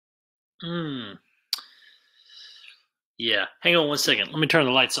Hmm. Yeah. Hang on one second. Let me turn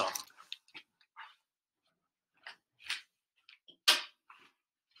the lights on.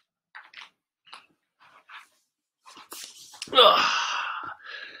 Ugh.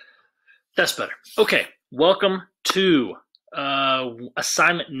 That's better. Okay. Welcome to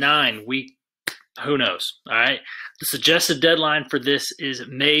assignment 9, week. Who knows? All right. The suggested deadline for this is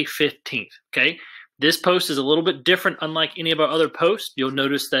May 15th. Okay. This post is a little bit different, unlike any of our other posts. You'll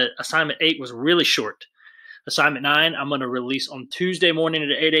notice that assignment 8 was really short. Assignment 9, I'm going to release on Tuesday morning at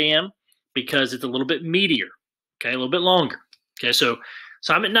 8 a.m. because it's a little bit meatier, okay, a little bit longer. Okay, so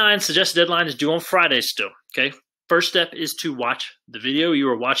assignment 9, suggested deadline is due on Friday still, okay? First step is to watch the video you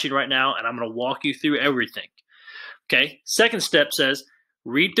are watching right now, and I'm going to walk you through everything, okay? Second step says,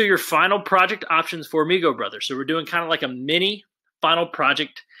 read through your final project options for Amigo Brothers. So we're doing kind of like a mini final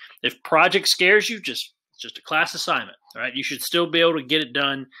project. If project scares you, it's just a class assignment, all right? You should still be able to get it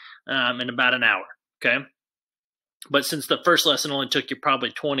done in about an hour, okay? But since the first lesson only took you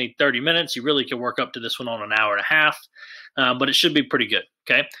probably 20, 30 minutes, you really can work up to this one on an hour and a half, but it should be pretty good,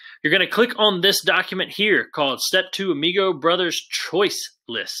 okay? You're going to click on this document here called Step 2 Amigo Brothers Choice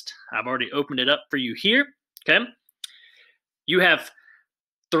List. I've already opened it up for you here, okay? You have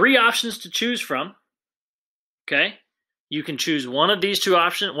 3 options to choose from, okay? You can choose one of these 3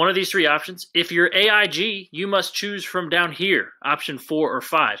 options. If you're AIG, you must choose from down here, option 4 or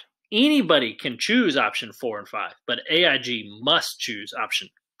 5. Anybody can choose option 4 and 5, but AIG must choose option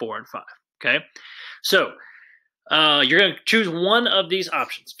 4 and 5, okay? So you're going to choose one of these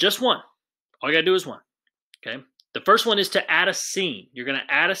options, just one. All you got to do is one, okay? The first one is to add a scene. You're going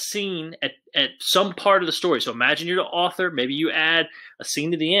to add a scene at some part of the story. So imagine you're the author. Maybe you add a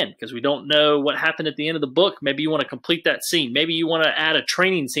scene to the end because we don't know what happened at the end of the book. Maybe you want to complete that scene. Maybe you want to add a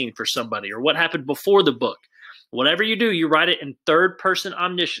training scene for somebody or what happened before the book. Whatever you do, you write it in third-person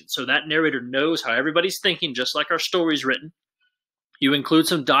omniscient, so that narrator knows how everybody's thinking, just like our story's written. You include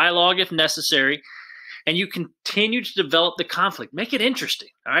some dialogue if necessary, and you continue to develop the conflict. Make it interesting,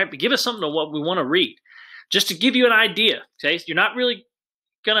 all right? But give us something to what we want to read. Just to give you an idea, okay? You're not really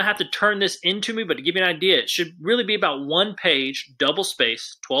going to have to turn this into me, but to give you an idea, it should really be about 1 page, double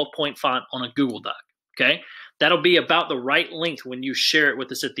space, 12-point font on a Google Doc, okay? That'll be about the right length when you share it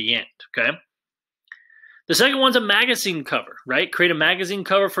with us at the end, okay? The second one's a magazine cover, right? Create a magazine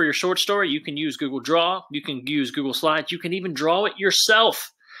cover for your short story. You can use Google Draw. You can use Google Slides. You can even draw it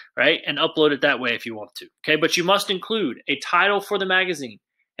yourself, right? And upload it that way if you want to, okay? But you must include a title for the magazine,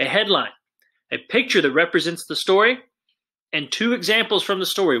 a headline, a picture that represents the story, and 2 examples from the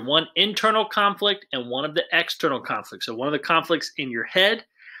story, one internal conflict and one of the external conflicts. So one of the conflicts in your head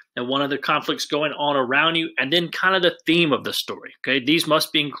and one of the conflicts going on around you, and then kind of the theme of the story, okay? These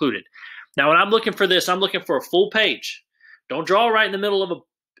must be included. Now, when I'm looking for this, I'm looking for a full page. Don't draw right in the middle of a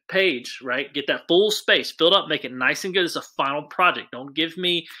page, right? Get that full space filled up, make it nice and good. It's a final project. Don't give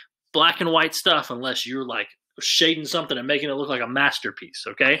me black and white stuff unless you're like shading something and making it look like a masterpiece,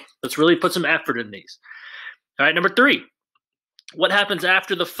 okay? Let's really put some effort in these. All right, number 3. What happens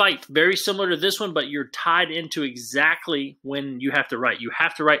after the fight? Very similar to this one, but you're tied into exactly when you have to write. You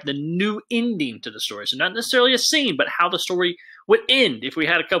have to write the new ending to the story. So not necessarily a scene, but how the story would end if we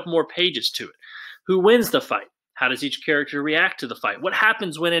had a couple more pages to it. Who wins the fight? How does each character react to the fight? What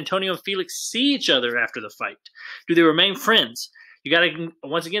happens when Antonio and Felix see each other after the fight? Do they remain friends? You got to,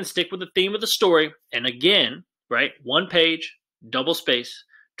 once again, stick with the theme of the story. And again, right, 1 page, double space,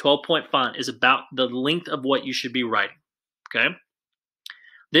 12-point font is about the length of what you should be writing. Okay.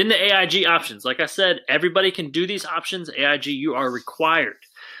 Then the AIG options. Like I said, everybody can do these options. AIG, you are required.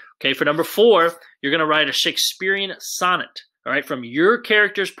 Okay. For number 4, you're going to write a Shakespearean sonnet. All right. From your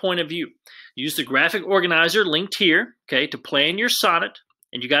character's point of view. Use the graphic organizer linked here. Okay. To plan your sonnet.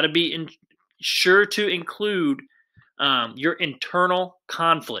 And you got to be sure to include your internal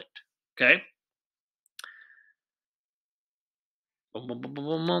conflict. Okay.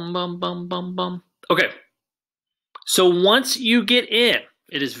 Okay. So once you get in,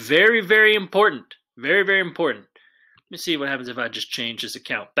 it is very, very important. Very, very important. Let me see what happens if I just change this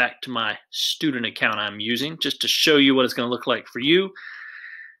account back to my student account I'm using, just to show you what it's going to look like for you.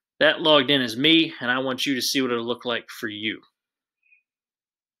 That logged in as me, and I want you to see what it'll look like for you.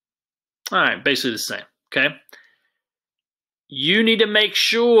 All right, basically the same, okay? You need to make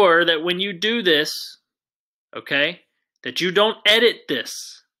sure that when you do this, okay, that you don't edit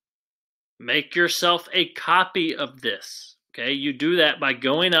this. Make yourself a copy of this, okay? You do that by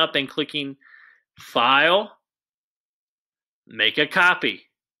going up and clicking File, Make a Copy,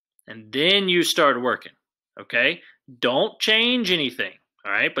 and then you start working, okay? Don't change anything,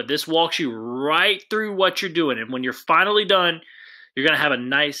 all right? But this walks you right through what you're doing, and when you're finally done, you're going to have a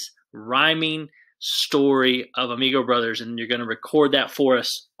nice rhyming story of Amigo Brothers, and you're going to record that for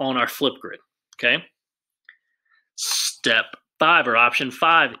us on our Flipgrid, okay? Step 5, or option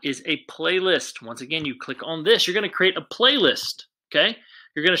 5, is a playlist. Once again, you click on this, you're going to create a playlist, okay?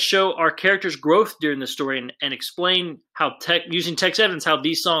 You're going to show our character's growth during the story and explain how using text evidence, how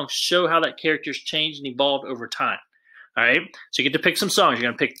these songs show how that character's changed and evolved over time. All right, so you get to pick some songs.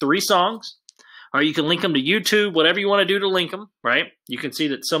 You're going to pick 3 songs, or you can link them to YouTube, whatever you want to do to link them, right? You can see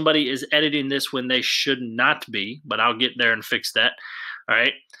that somebody is editing this when they should not be, but I'll get there and fix that, all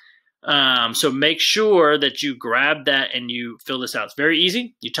right? So make sure that you grab that and you fill this out. It's very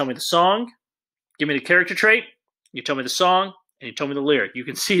easy. You tell me the song, give me the character trait, you tell me the song, and you tell me the lyric. You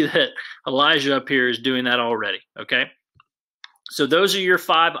can see that Elijah up here is doing that already, okay? So those are your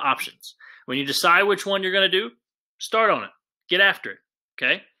 5 options. When you decide which one you're going to do, start on it. Get after it,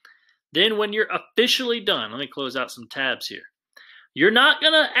 okay? Then when you're officially done, let me close out some tabs here. You're not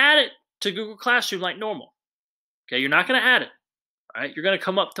going to add it to Google Classroom like normal, okay? You're not going to add it, all right? You're going to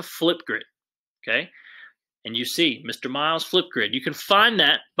come up to Flipgrid, okay? And you see Mr. Miles Flipgrid. You can find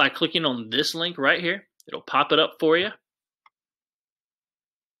that by clicking on this link right here. It'll pop it up for you.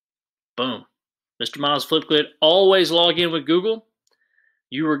 Boom. Mr. Miles Flipgrid. Always log in with Google.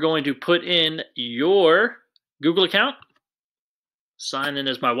 You are going to put in your Google account. Sign in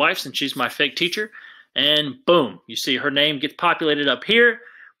as my wife since she's my fake teacher. And boom, you see her name gets populated up here.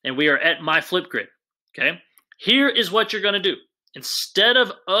 And we are at my Flipgrid. Okay. Here is what you're going to do. Instead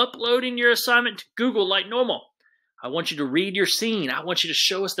of uploading your assignment to Google like normal, I want you to read your scene. I want you to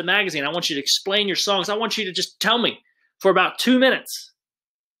show us the magazine. I want you to explain your songs. I want you to just tell me for about 2 minutes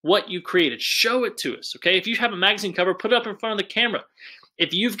what you created. Show it to us, okay? If you have a magazine cover, put it up in front of the camera.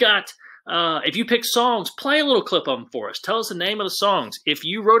 If you've got, if you pick songs, play a little clip of them for us. Tell us the name of the songs. If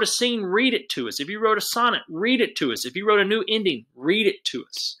you wrote a scene, read it to us. If you wrote a sonnet, read it to us. If you wrote a new ending, read it to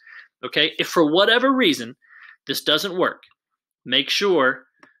us, okay? If for whatever reason this doesn't work, make sure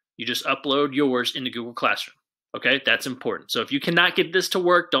you just upload yours into Google Classroom, okay? That's important. So if you cannot get this to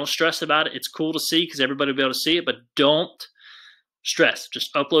work, don't stress about it. It's cool to see because everybody will be able to see it, but don't stress.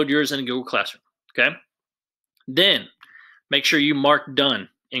 Just upload yours in Google Classroom, okay? Then make sure you mark done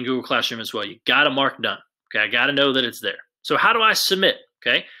in Google Classroom as well. You got to mark done, okay? I got to know that it's there. So how do I submit,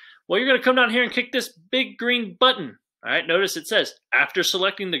 okay? Well, you're going to come down here and click this big green button, all right? Notice it says, after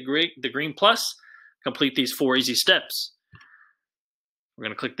selecting the green plus, complete these 4 easy steps. We're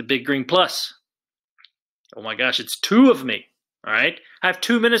going to click the big green plus. Oh my gosh, it's 2 of me, all right? I have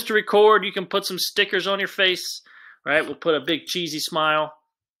 2 minutes to record. You can put some stickers on your face. Right, we'll put a big cheesy smile,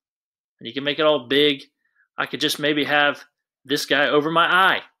 and you can make it all big. I could just maybe have this guy over my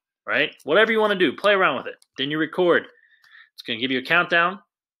eye, right? Whatever you want to do, play around with it. Then you record. It's going to give you a countdown,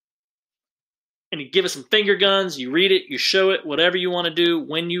 and you give it some finger guns. You read it, you show it, whatever you want to do.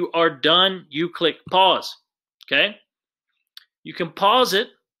 When you are done, you click pause, okay? You can pause it,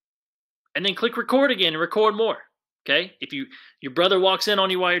 and then click record again and record more, okay? If your brother walks in on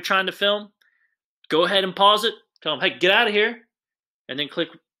you while you're trying to film, go ahead and pause it. Tell them, hey, get out of here, and then click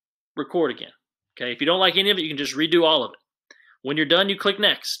record again. Okay, if you don't like any of it, you can just redo all of it. When you're done, you click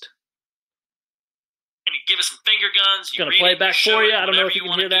next. And you give us some finger guns. It's going to play it back for you. I don't know if you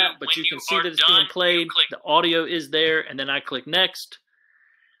can hear that, but you can see that it's being played. The audio is there, and then I click next.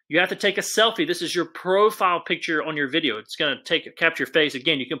 You have to take a selfie. This is your profile picture on your video. It's going to capture your face.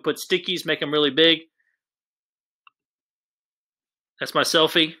 Again, you can put stickies, make them really big. That's my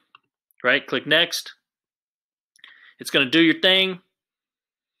selfie, right? Click next. It's going to do your thing.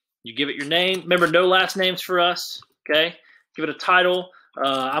 You give it your name. Remember, no last names for us, okay? Give it a title.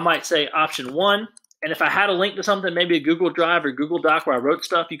 I might say option 1. And if I had a link to something, maybe a Google Drive or Google Doc where I wrote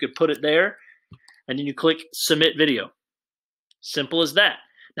stuff, you could put it there. And then you click Submit Video. Simple as that.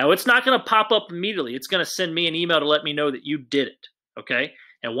 Now, it's not going to pop up immediately. It's going to send me an email to let me know that you did it, okay?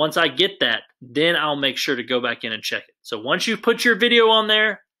 And once I get that, then I'll make sure to go back in and check it. So once you put your video on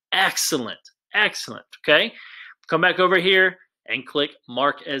there, excellent, excellent, okay? Come back over here and click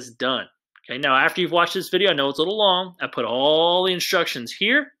Mark as Done. Okay, now after you've watched this video, I know it's a little long. I put all the instructions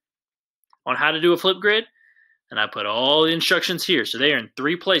here on how to do a Flipgrid, and I put all the instructions here. So they are in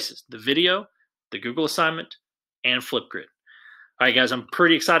 3 places: the video, the Google assignment, and Flipgrid. All right, guys, I'm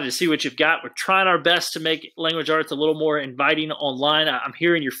pretty excited to see what you've got. We're trying our best to make Language Arts a little more inviting online. I'm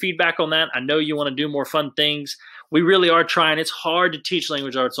hearing your feedback on that. I know you want to do more fun things. We really are trying. It's hard to teach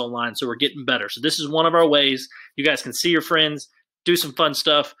Language Arts online, so we're getting better. So this is one of our ways. You guys can see your friends, do some fun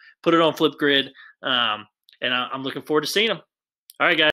stuff, put it on Flipgrid, and I'm looking forward to seeing them. All right, guys.